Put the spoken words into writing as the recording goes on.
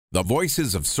The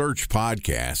Voices of Search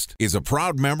podcast is a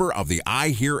proud member of the I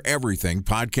Hear Everything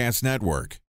podcast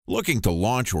network. Looking to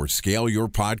launch or scale your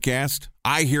podcast?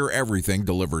 I Hear Everything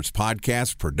delivers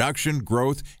podcast production,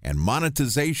 growth, and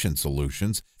monetization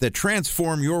solutions that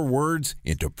transform your words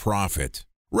into profit.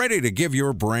 Ready to give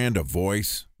your brand a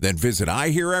voice? Then visit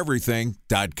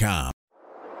iheareverything.com.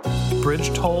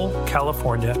 Bridge Toll,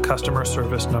 California, customer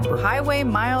service number. Highway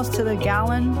miles to the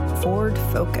gallon, Ford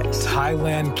Focus.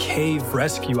 Thailand cave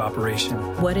rescue operation.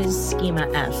 What is Schema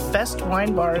F? Best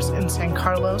wine bars in San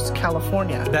Carlos,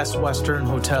 California. Best Western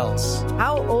hotels.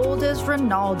 How old is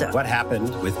Ronaldo? What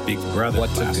happened with Big Brother?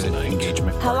 What's a good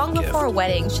engagement? How long before a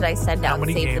wedding should I send out How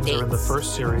many save the games dates? are in the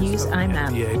first series? Use of the IMAP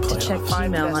NBA to check playoffs?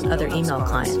 email on other email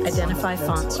clients. Identify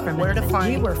fonts from Where to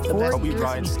find We were the 4 best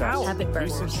years out.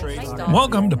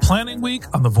 Welcome to Planning Week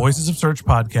on the Voices of Search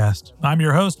podcast. I'm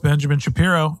your host, Benjamin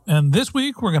Shapiro, and this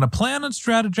week we're going to plan and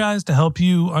strategize to help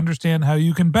you understand how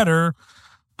you can better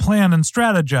plan and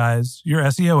strategize your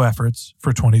SEO efforts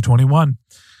for 2021.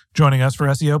 Joining us for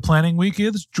SEO Planning Week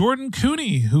is Jordan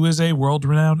Koene, who is a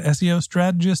world-renowned SEO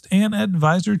strategist and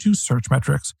advisor to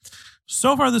Searchmetrics.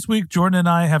 So far this week, Jordan and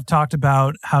I have talked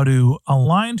about how to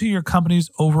align to your company's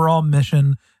overall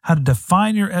mission, how to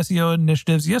define your SEO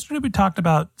initiatives. Yesterday, we talked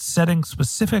about setting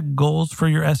specific goals for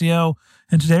your SEO,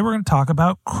 and today we're going to talk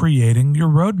about creating your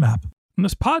roadmap. And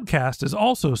this podcast is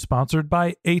also sponsored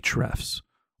by Ahrefs.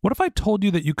 What if I told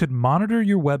you that you could monitor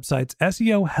your website's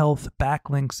SEO health,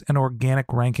 backlinks, and organic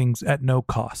rankings at no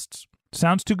costs?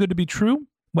 Sounds too good to be true?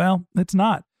 Well, it's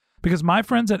not, because my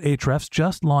friends at Ahrefs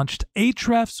just launched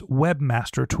Ahrefs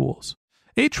Webmaster Tools.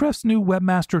 Ahrefs' new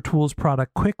Webmaster Tools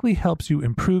product quickly helps you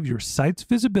improve your site's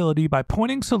visibility by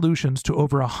pointing solutions to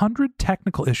over 100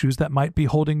 technical issues that might be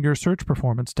holding your search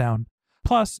performance down.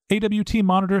 Plus, AWT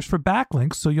monitors for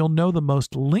backlinks so you'll know the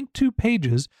most linked to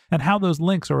pages and how those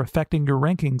links are affecting your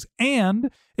rankings. And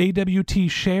AWT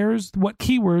shares what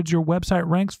keywords your website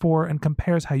ranks for and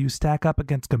compares how you stack up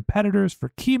against competitors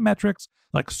for key metrics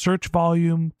like search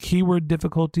volume, keyword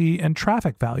difficulty, and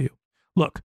traffic value.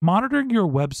 Look, monitoring your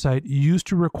website used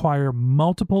to require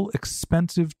multiple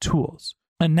expensive tools.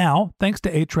 And now, thanks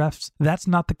to Ahrefs, that's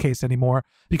not the case anymore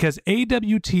because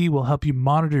AWT will help you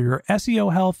monitor your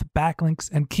SEO health, backlinks,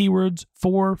 and keywords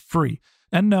for free.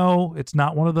 And no, it's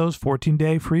not one of those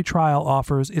 14-day free trial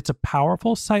offers. It's a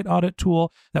powerful site audit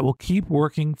tool that will keep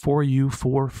working for you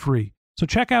for free. So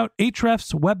check out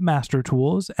Ahrefs Webmaster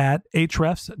Tools at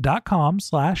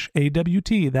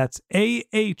ahrefs.com/AWT. That's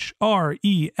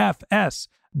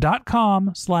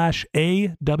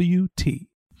ahrefs.com/AWT.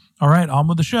 All right, on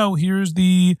with the show. Here's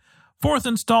the fourth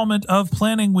installment of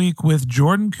Planning Week with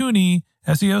Jordan Koene,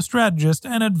 SEO strategist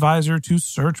and advisor to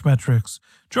Searchmetrics.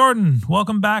 Jordan,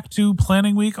 welcome back to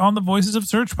Planning Week on the Voices of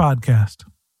Search podcast.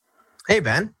 Hey,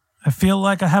 Ben. I feel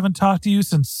like I haven't talked to you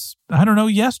since,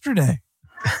 yesterday.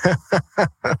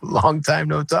 Long time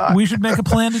no talk. We should make a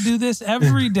plan to do this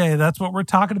every day. That's what we're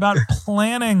talking about,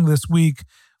 planning this week.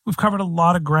 We've covered a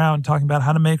lot of ground talking about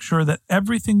how to make sure that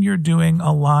everything you're doing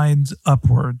aligns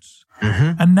upwards.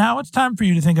 Mm-hmm. And now it's time for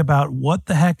you to think about what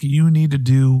the heck you need to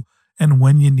do and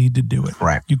when you need to do it.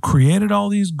 Right. You created all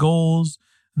these goals.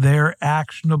 They're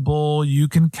actionable. You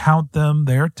can count them.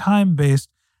 They're time-based.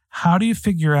 How do you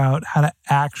figure out how to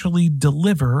actually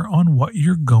deliver on what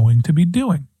you're going to be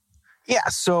doing? Yeah,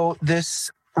 so this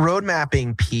road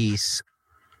mapping piece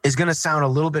is going to sound a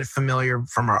little bit familiar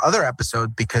from our other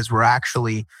episode because we're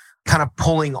actually kind of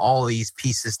pulling all these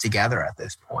pieces together at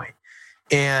this point.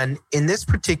 And in this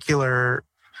particular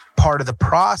part of the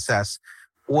process,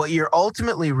 what you're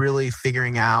ultimately really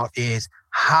figuring out is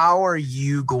how are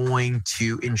you going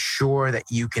to ensure that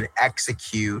you can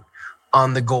execute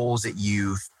on the goals that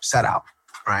you've set out,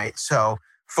 right? So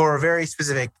for a very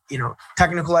specific,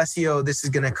 technical SEO, this is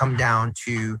going to come down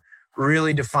to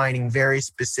really defining very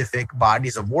specific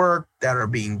bodies of work that are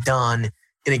being done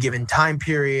in a given time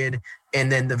period,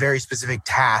 and then the very specific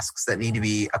tasks that need to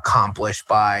be accomplished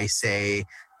by, say,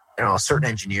 a certain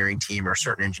engineering team or a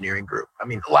certain engineering group. I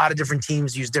mean, a lot of different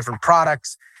teams use different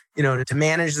products, to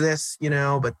manage this,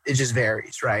 but it just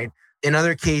varies, right? In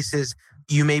other cases,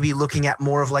 you may be looking at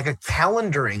more of like a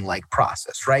calendaring-like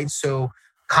process, right? So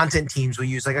content teams will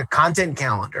use like a content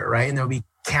calendar, right? And there'll be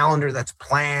calendar that's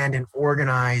planned and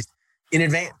organized in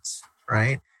advance,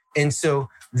 right? And so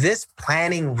this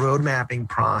planning road mapping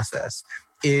process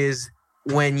is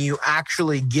when you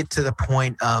actually get to the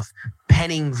point of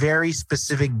penning very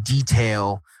specific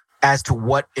detail as to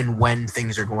what and when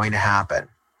things are going to happen.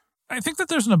 I think that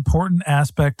there's an important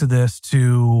aspect to this,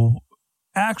 to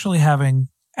actually having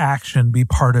action be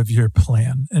part of your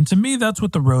plan. And to me, that's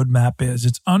what the roadmap is.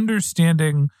 It's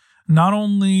understanding not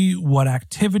only what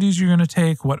activities you're going to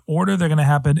take, what order they're going to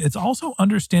happen, it's also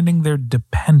understanding their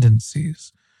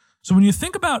dependencies. So when you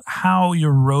think about how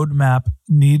your roadmap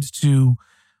needs to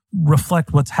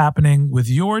reflect what's happening with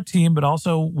your team, but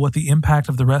also what the impact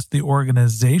of the rest of the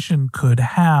organization could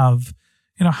have,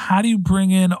 how do you bring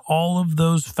in all of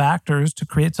those factors to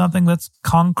create something that's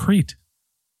concrete?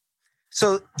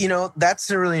 So, that's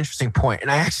a really interesting point.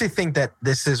 And I actually think that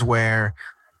this is where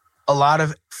a lot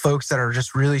of folks that are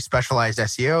just really specialized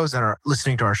SEOs that are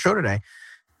listening to our show today,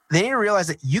 they need to realize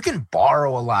that you can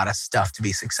borrow a lot of stuff to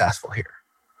be successful here,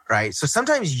 right? So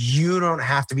sometimes you don't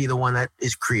have to be the one that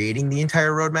is creating the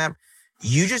entire roadmap.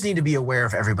 You just need to be aware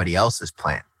of everybody else's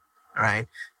plan, right?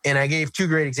 And I gave 2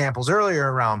 great examples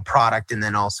earlier around product and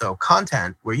then also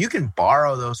content where you can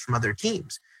borrow those from other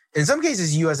teams. In some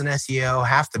cases, you as an SEO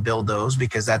have to build those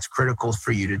because that's critical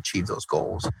for you to achieve those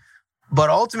goals. But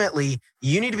ultimately,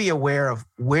 you need to be aware of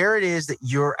where it is that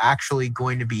you're actually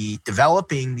going to be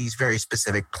developing these very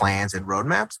specific plans and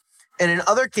roadmaps. And in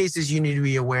other cases, you need to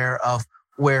be aware of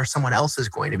where someone else is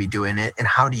going to be doing it and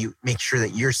how do you make sure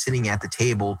that you're sitting at the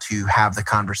table to have the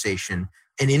conversation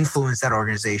and influence that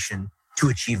organization to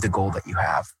achieve the goal that you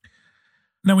have.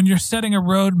 Now, when you're setting a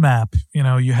roadmap,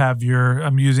 you have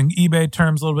I'm using eBay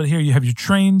terms a little bit here, you have your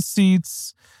train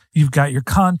seats, you've got your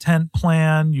content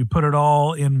plan, you put it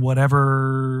all in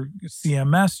whatever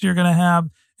CMS you're going to have,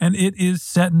 and it is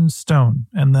set in stone.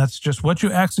 And that's just what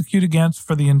you execute against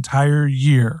for the entire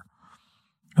year.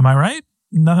 Am I right?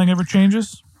 Nothing ever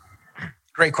changes?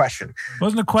 Great question. It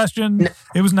wasn't a question. No.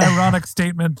 It was an ironic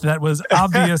statement that was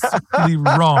obviously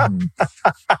wrong.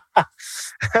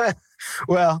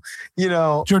 Well,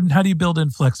 Jordan, how do you build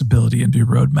in flexibility into your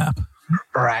roadmap?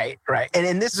 Right.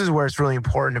 And this is where it's really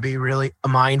important to be really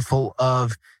mindful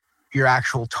of your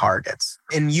actual targets.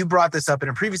 And you brought this up in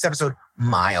a previous episode,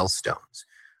 milestones,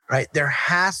 right? There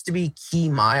has to be key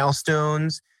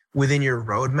milestones within your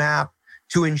roadmap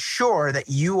to ensure that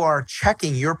you are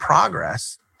checking your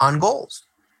progress on goals.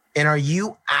 And are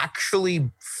you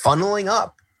actually funneling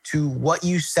up to what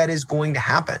you said is going to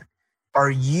happen?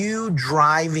 Are you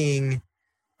driving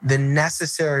the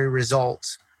necessary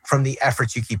results from the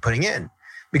efforts you keep putting in?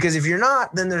 Because if you're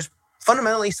not, then there's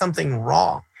fundamentally something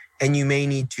wrong. And you may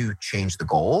need to change the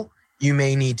goal. You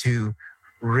may need to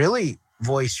really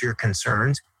voice your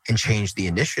concerns and change the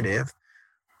initiative.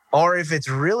 Or if it's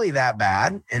really that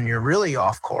bad and you're really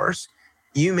off course,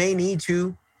 you may need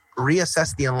to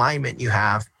reassess the alignment you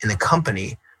have in the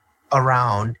company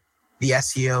around the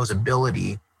SEO's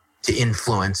ability to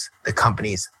influence the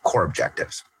company's core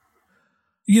objectives.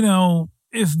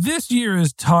 If this year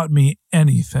has taught me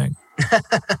anything,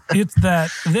 it's that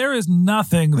there is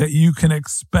nothing that you can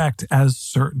expect as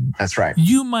certain. That's right.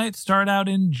 You might start out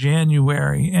in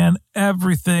January and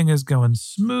everything is going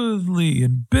smoothly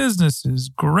and business is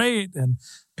great and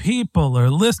people are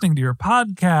listening to your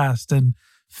podcast, and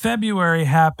February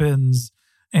happens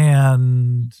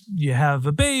and you have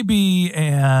a baby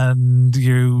and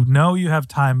you have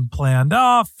time planned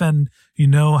off and you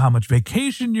know how much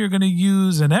vacation you're going to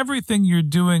use and everything you're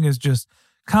doing is just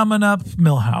coming up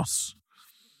Millhouse.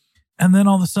 And then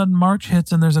all of a sudden March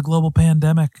hits and there's a global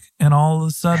pandemic and all of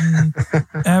a sudden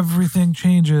everything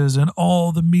changes and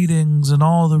all the meetings and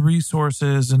all the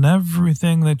resources and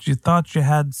everything that you thought you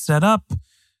had set up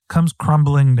comes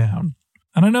crumbling down.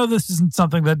 And I know this isn't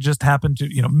something that just happened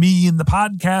to, me in the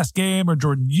podcast game or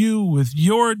Jordan, you with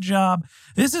your job.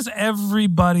 This is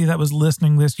everybody that was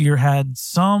listening this year had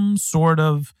some sort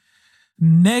of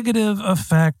negative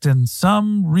effect and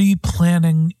some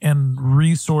replanning and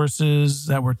resources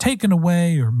that were taken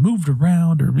away or moved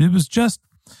around, or it was just,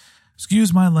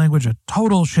 excuse my language, a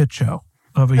total shit show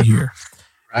of a year.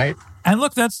 Right. And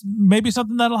look, that's maybe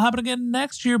something that'll happen again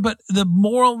next year, but the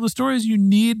moral of the story is you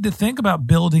need to think about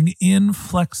building in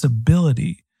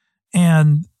flexibility.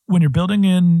 And when you're building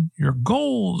in your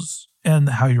goals and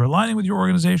how you're aligning with your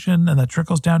organization, and that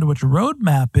trickles down to what your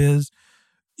roadmap is,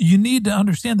 you need to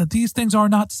understand that these things are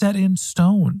not set in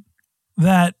stone,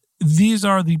 that these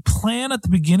are the plan at the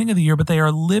beginning of the year, but they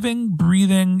are living,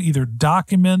 breathing, either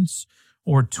documents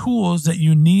or tools that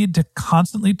you need to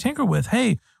constantly tinker with.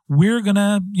 Hey, we're going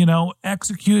to,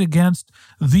 execute against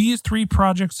these 3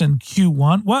 projects in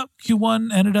Q1. Well,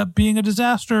 Q1 ended up being a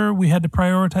disaster. We had to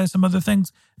prioritize some other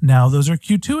things. Now those are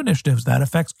Q2 initiatives. That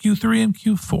affects Q3 and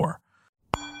Q4.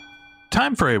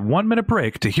 Time for a 1-minute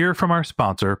break to hear from our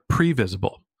sponsor,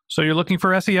 Previsible. So you're looking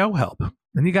for SEO help,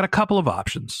 and you got a couple of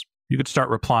options. You could start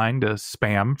replying to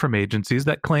spam from agencies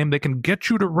that claim they can get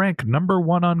you to rank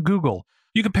 #1 on Google.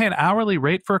 You can pay an hourly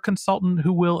rate for a consultant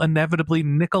who will inevitably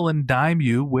nickel and dime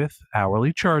you with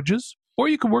hourly charges. Or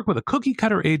you can work with a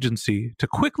cookie-cutter agency to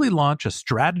quickly launch a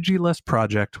strategy-less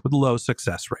project with low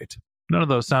success rate. None of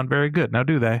those sound very good, now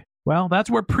do they? Well, that's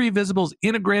where Previsible's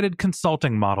integrated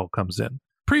consulting model comes in.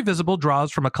 Previsible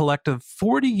draws from a collective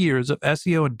 40 years of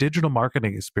SEO and digital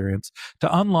marketing experience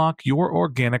to unlock your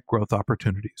organic growth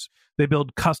opportunities. They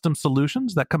build custom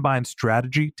solutions that combine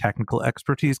strategy, technical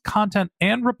expertise, content,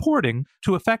 and reporting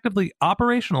to effectively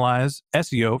operationalize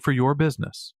SEO for your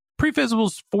business.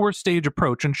 Previsible's 4-stage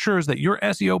approach ensures that your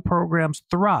SEO programs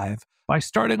thrive by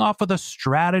starting off with a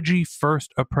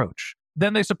strategy-first approach.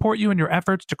 Then they support you in your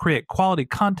efforts to create quality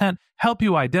content, help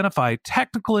you identify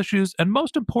technical issues, and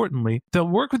most importantly, they'll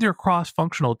work with your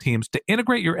cross-functional teams to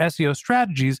integrate your SEO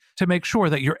strategies to make sure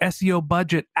that your SEO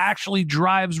budget actually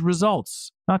drives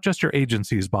results, not just your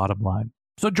agency's bottom line.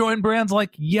 So join brands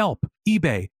like Yelp,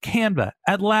 eBay, Canva,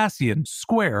 Atlassian,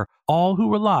 Square, all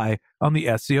who rely on the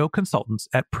SEO consultants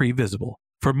at Previsible.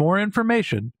 For more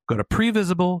information, go to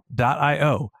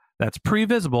previsible.io. That's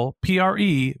Previsible,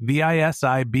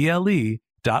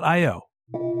 Previsible.io.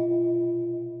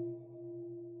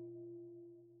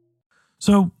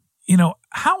 So,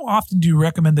 how often do you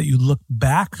recommend that you look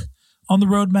back on the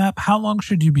roadmap? How long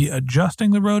should you be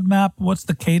adjusting the roadmap? What's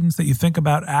the cadence that you think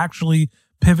about actually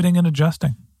pivoting and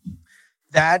adjusting?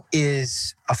 That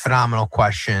is a phenomenal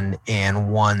question,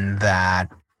 and one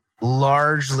that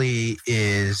largely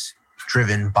is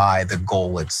driven by the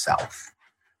goal itself,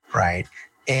 right?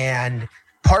 And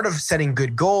part of setting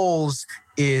good goals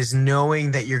is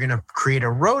knowing that you're going to create a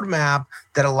roadmap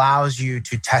that allows you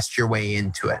to test your way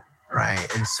into it, right?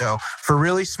 And so for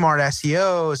really smart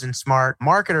SEOs and smart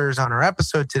marketers on our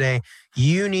episode today,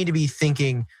 you need to be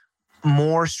thinking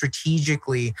more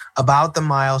strategically about the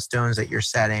milestones that you're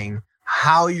setting,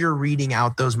 how you're reading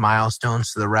out those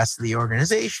milestones to the rest of the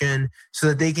organization so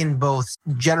that they can both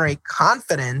generate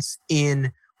confidence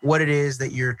in what it is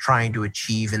that you're trying to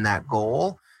achieve in that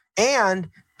goal, and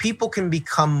people can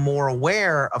become more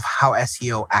aware of how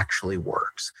SEO actually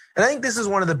works. And I think this is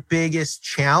one of the biggest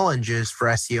challenges for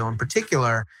SEO in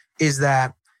particular, is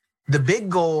that the big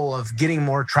goal of getting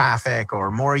more traffic or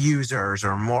more users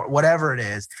or more whatever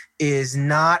it is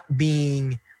not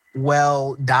being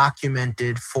well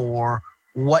documented for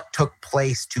what took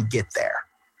place to get there,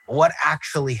 what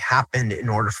actually happened in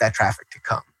order for that traffic to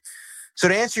come. So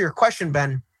to answer your question,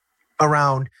 Ben,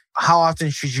 around how often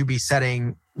should you be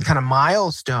setting kind of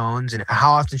milestones and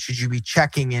how often should you be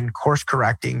checking and course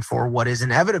correcting for what is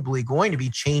inevitably going to be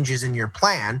changes in your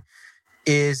plan,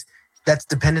 is that's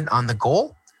dependent on the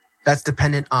goal. That's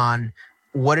dependent on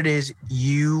what it is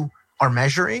you are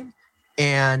measuring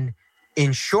and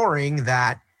ensuring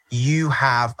that you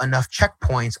have enough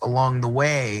checkpoints along the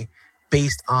way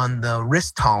based on the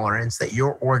risk tolerance that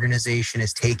your organization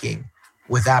is taking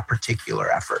with that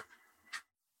particular effort.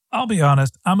 I'll be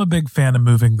honest, I'm a big fan of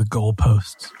moving the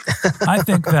goalposts. I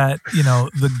think that,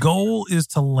 the goal is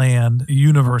to land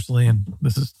universally, and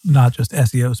this is not just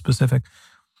SEO specific,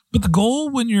 but the goal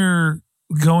when you're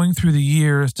going through the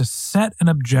year is to set an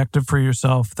objective for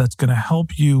yourself that's going to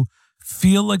help you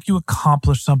feel like you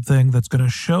accomplished something, that's going to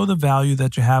show the value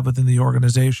that you have within the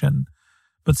organization.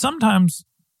 But sometimes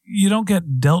you don't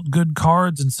get dealt good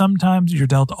cards, and sometimes you're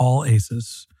dealt all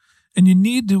aces. And you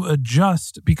need to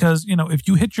adjust because, if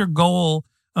you hit your goal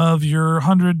of your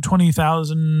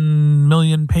 120,000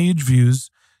 million page views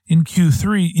in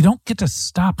Q3, you don't get to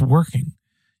stop working.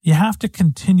 You have to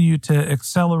continue to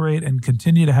accelerate and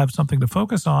continue to have something to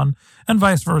focus on, and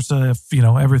vice versa. If,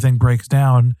 everything breaks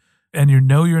down and you're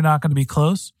not going to be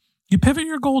close, you pivot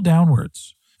your goal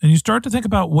downwards and you start to think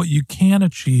about what you can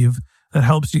achieve that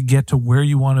helps you get to where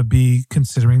you want to be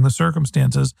considering the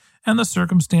circumstances. And the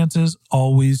circumstances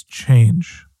always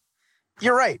change.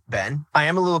 You're right, Ben. I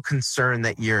am a little concerned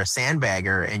that you're a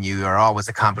sandbagger and you are always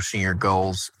accomplishing your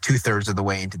goals 2/3 of the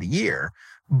way into the year.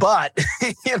 But,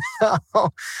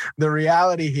 the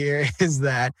reality here is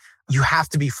that you have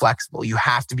to be flexible. You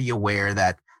have to be aware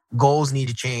that goals need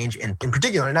to change. And in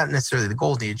particular, not necessarily the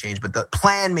goals need to change, but the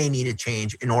plan may need to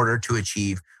change in order to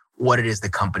achieve what it is the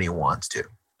company wants to.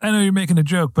 I know you're making a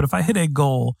joke, but if I hit a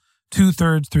goal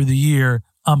 2/3 through the year,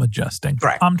 I'm adjusting.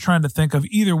 Right. I'm trying to think of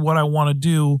either what I want to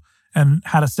do and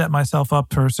how to set myself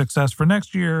up for success for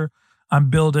next year. I'm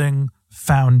building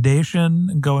foundation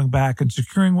and going back and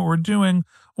securing what we're doing,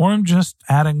 or I'm just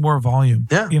adding more volume.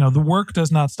 Yeah. The work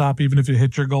does not stop even if you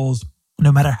hit your goals,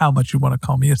 no matter how much you want to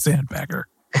call me a sandbagger.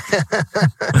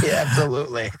 Yeah,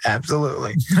 absolutely.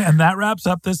 Absolutely. And that wraps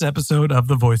up this episode of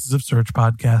the Voices of Search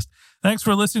podcast. Thanks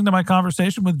for listening to my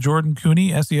conversation with Jordan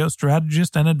Cooney, SEO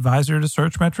strategist and advisor to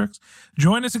Searchmetrics.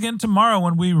 Join us again tomorrow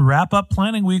when we wrap up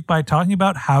planning week by talking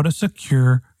about how to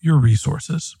secure your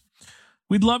resources.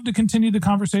 We'd love to continue the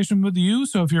conversation with you,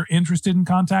 so if you're interested in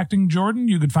contacting Jordan,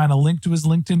 you could find a link to his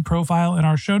LinkedIn profile in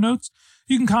our show notes.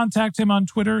 You can contact him on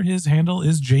Twitter. His handle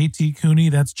is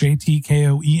JTCooney. That's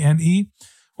JTKOENE.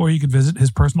 Or you could visit his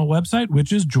personal website,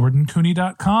 which is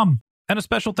jordancooney.com. And a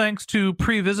special thanks to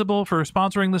Previsible for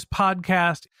sponsoring this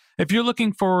podcast. If you're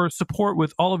looking for support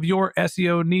with all of your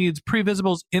SEO needs,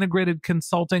 Previsible's integrated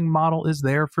consulting model is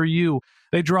there for you.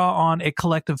 They draw on a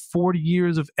collective 40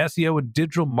 years of SEO and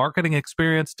digital marketing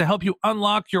experience to help you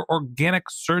unlock your organic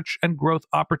search and growth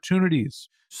opportunities.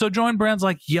 So join brands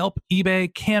like Yelp,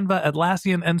 eBay, Canva,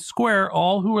 Atlassian, and Square,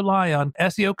 all who rely on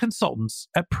SEO consultants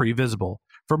at Previsible.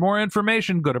 For more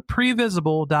information, go to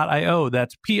previsible.io.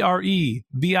 That's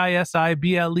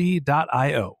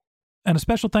previsible.io. And a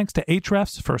special thanks to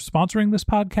Ahrefs for sponsoring this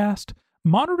podcast.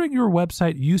 Monitoring your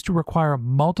website used to require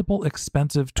multiple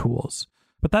expensive tools,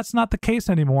 but that's not the case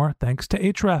anymore thanks to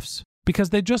Ahrefs,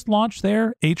 because they just launched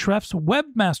their Ahrefs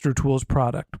Webmaster Tools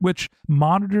product, which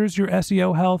monitors your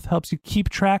SEO health, helps you keep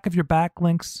track of your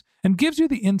backlinks, and gives you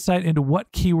the insight into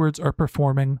what keywords are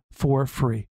performing for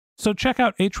free. So check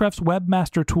out Ahrefs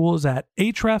Webmaster Tools at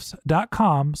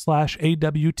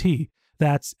ahrefs.com/AWT.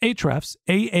 That's Ahrefs,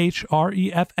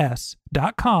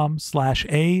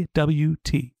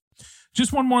 AHREFS.com/AWT.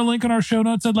 Just one more link in our show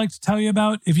notes I'd like to tell you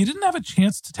about. If you didn't have a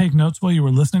chance to take notes while you were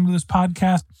listening to this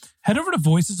podcast, head over to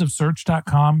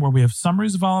voicesofsearch.com, where we have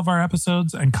summaries of all of our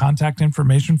episodes and contact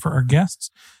information for our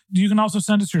guests. You can also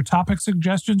send us your topic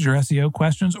suggestions, your SEO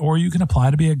questions, or you can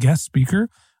apply to be a guest speaker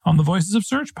on the Voices of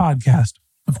Search podcast.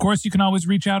 Of course, you can always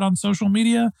reach out on social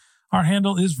media. Our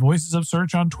handle is Voices of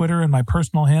Search on Twitter, and my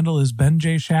personal handle is Ben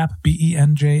J. Shap,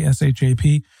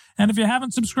 BenJShap. And if you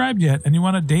haven't subscribed yet and you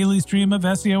want a daily stream of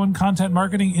SEO and content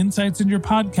marketing insights in your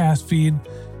podcast feed,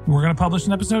 we're going to publish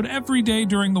an episode every day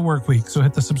during the work week. So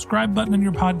hit the subscribe button in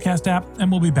your podcast app,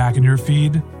 and we'll be back in your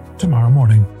feed tomorrow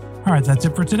morning. All right, that's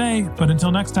it for today. But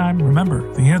until next time, remember,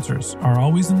 the answers are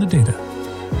always in the data.